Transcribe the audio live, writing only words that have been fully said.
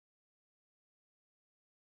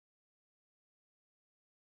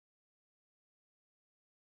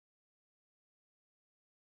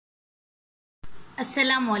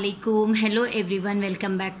Assalamualaikum. Hello everyone.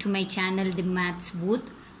 Welcome back to my channel, The Maths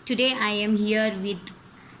Booth. Today I am here with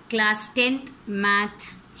class 10th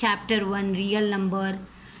Math chapter 1 real number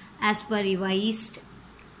as per revised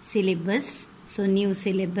syllabus. So new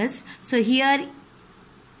syllabus. So here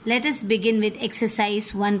let us begin with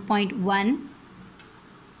exercise 1.1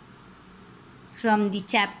 from the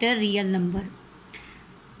chapter real number.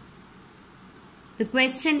 The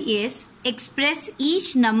question is, express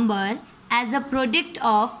each number as a product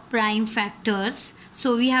of prime factors.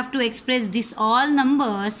 So we have to express this all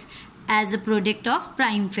numbers as a product of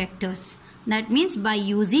prime factors. That means by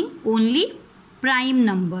using only prime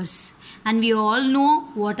numbers. And we all know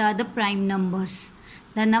what are the prime numbers.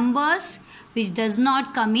 The numbers which does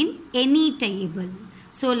not come in any table.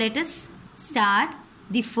 So let us start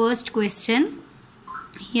the first question.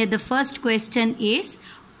 Here the first question is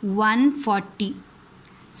 140.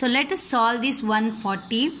 So let us solve this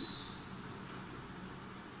 140.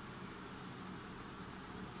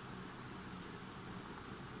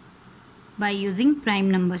 By using prime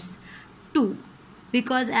numbers. 2,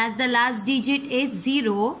 because as the last digit is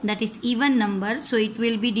 0, that is even number, so it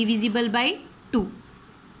will be divisible by 2.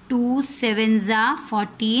 2 sevens are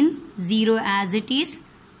 14, 0 as it is.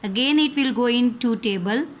 Again it will go in 2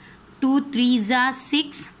 table. 2 threes are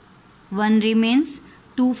 6, 1 remains.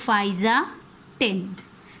 2 fives are 10.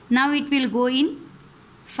 Now it will go in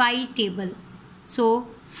 5 table. So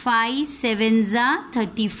 5 sevens are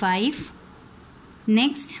 35.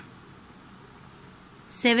 Next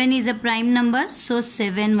 7 is a prime number, so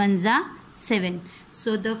 7 ones are 7.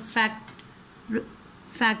 So the prime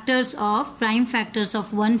factors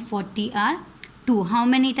of 140 are 2. How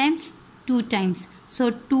many times? 2 times.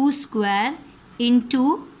 So 2 square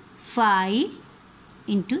into 5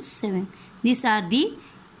 into 7. These are the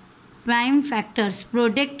prime factors.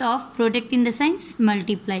 Product in the sense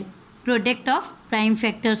multiply. Product of prime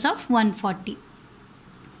factors of 140.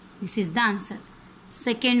 This is the answer.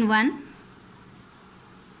 Second one.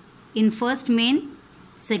 In first main,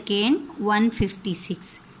 second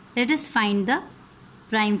 156. Let us find the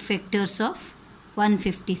prime factors of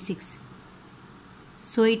 156.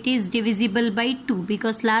 So it is divisible by 2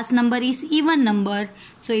 because last number is even number.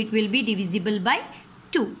 So it will be divisible by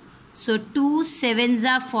 2. So 2 sevens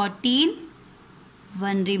are 14.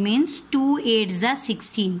 1 remains. 2 eights are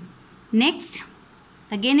 16. Next,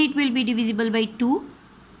 again it will be divisible by 2.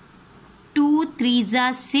 2 threes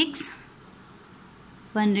are 6.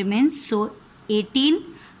 1 remains, so 18.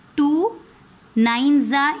 2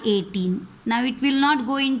 nines are 18. Now it will not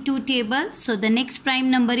go in 2 table, so the next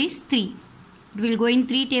prime number is 3. It will go in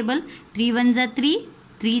 3 table. 3 ones are 3,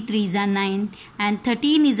 3 threes are 9, and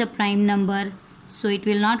 13 is a prime number, so it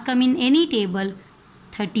will not come in any table.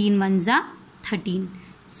 13 ones are 13.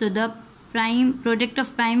 So the product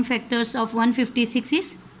of prime factors of 156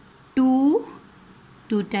 is 2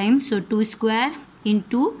 times, so 2 square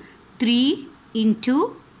into 3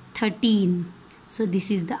 into 13. So this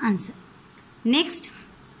is the answer. Next,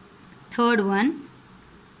 third one,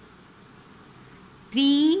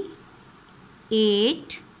 3,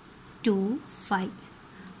 8, 2, 5.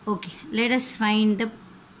 Okay, let us find the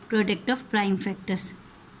product of prime factors.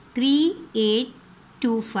 3, 8,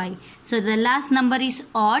 2, 5. So the last number is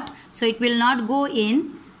odd, so it will not go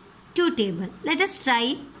in 2 table. Let us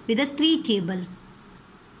try with a 3 table.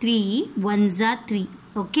 3 ones are 3.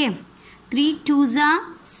 Okay. 3 twos are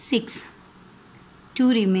 6. 2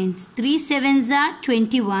 remains. 3 sevens are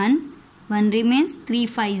 21. 1 remains. 3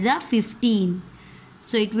 fives are 15.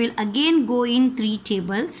 So it will again go in 3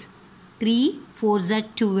 tables. 3 fours are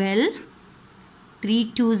 12.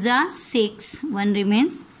 3 twos are 6. 1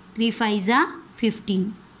 remains. 3 fives are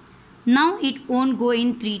 15. Now it won't go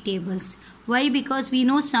in 3 tables. Why? Because we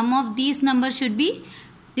know some of these numbers should be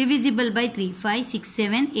divisible by 3. 5, 6,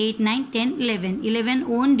 7, 8, 9, 10, 11. 11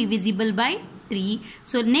 won't divisible by 3.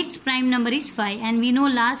 So next prime number is 5. And we know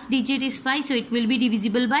last digit is 5. So it will be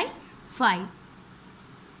divisible by 5.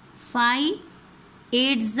 5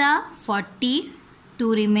 8s are 40.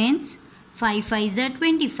 2 remains. 5 5s are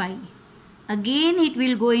 25. Again it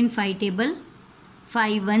will go in 5 table.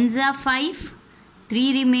 5 1s are 5.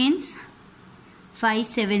 3 remains. 5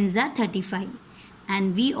 7s are 35.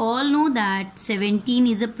 And we all know that 17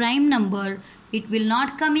 is a prime number. It will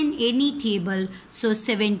not come in any table. So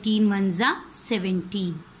 17 ones are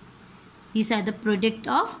 17. These are the product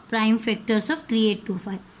of prime factors of 3, 8, 2,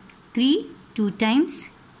 5. 3 2 times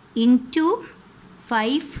into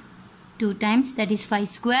 5 2 times, that is 5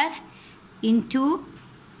 square, into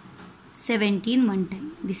 17 1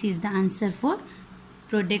 time. This is the answer for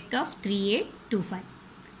product of 3, 8, 2, 5.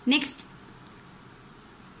 Next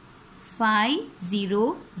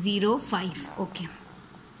 5005. Okay.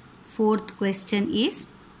 Fourth question is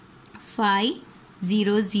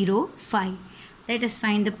 5005. Let us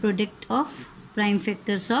find the product of prime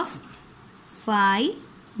factors of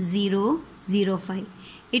 5005.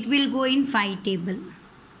 It will go in 5 table.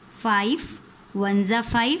 5 ones are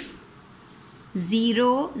 5,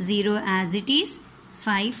 0 0 as it is,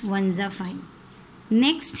 5 ones are 5.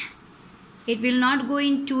 Next, it will not go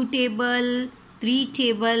in 2 table, 3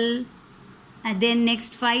 table, and then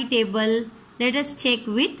next 5 table. Let us check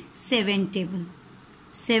with 7 table.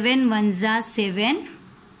 7 ones are 7.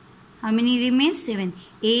 How many remains? 7.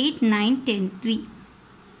 8, 9, 10, 3.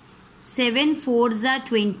 7 fours are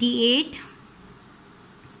 28.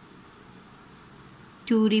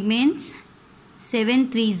 2 remains.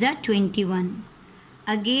 7 threes are 21.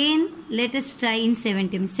 Again, let us try in 7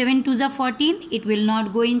 table. 7 twos are 14. It will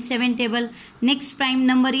not go in 7 table. Next prime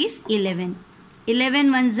number is 11.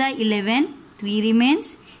 11 ones are 11. 3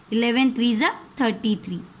 remains. 11 threes are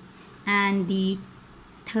 33. And the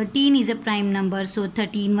 13 is a prime number. So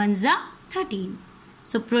 13 ones are 13.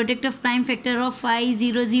 So product of prime factor of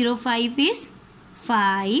 5005 is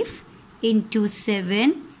 5 into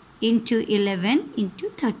 7 into 11 into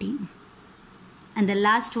 13. And the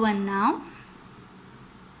last one now,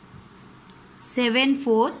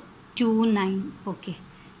 7429. Okay,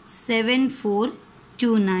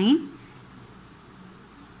 7429.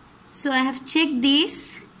 So I have checked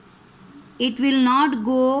this. It will not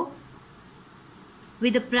go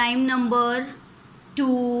with the prime number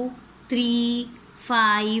 2, 3,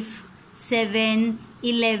 5, 7,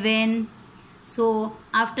 11. So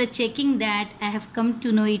after checking that, I have come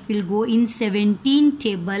to know it will go in 17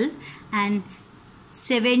 table, and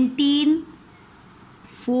 17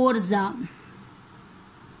 fours are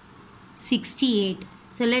 68.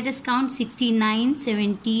 So let us count 69,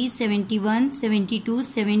 70, 71, 72,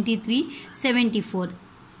 73, 74.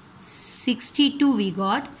 62 we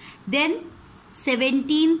got. Then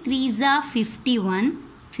 17 threes are 51.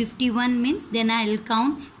 51 means then I will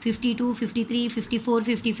count 52, 53, 54,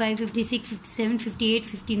 55, 56, 57, 58,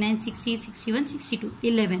 59, 60, 61, 62,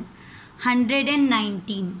 11.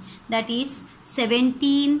 119. That is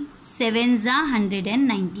 17 sevens are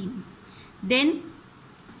 119. Then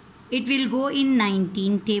it will go in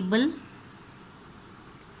 19 table.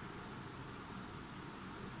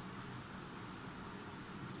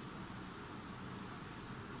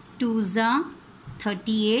 Twos are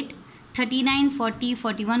 38, 39, 40,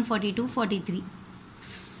 41, 42, 43.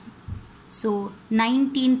 So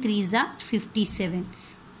 19 threes are 57.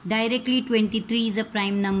 Directly 23 is a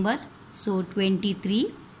prime number. So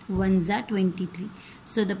 23 ones are 23.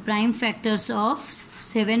 So the prime factors of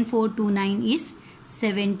 7429 is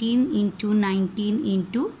 17 into 19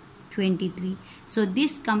 into 23. So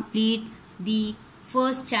this complete the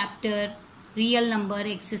first chapter, real number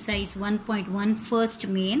exercise 1.1 first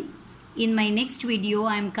main. In my next video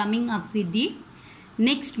I am coming up with the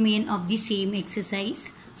next main of the same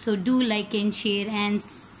exercise. So do like and share and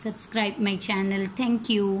subscribe my channel. Thank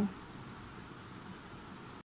you.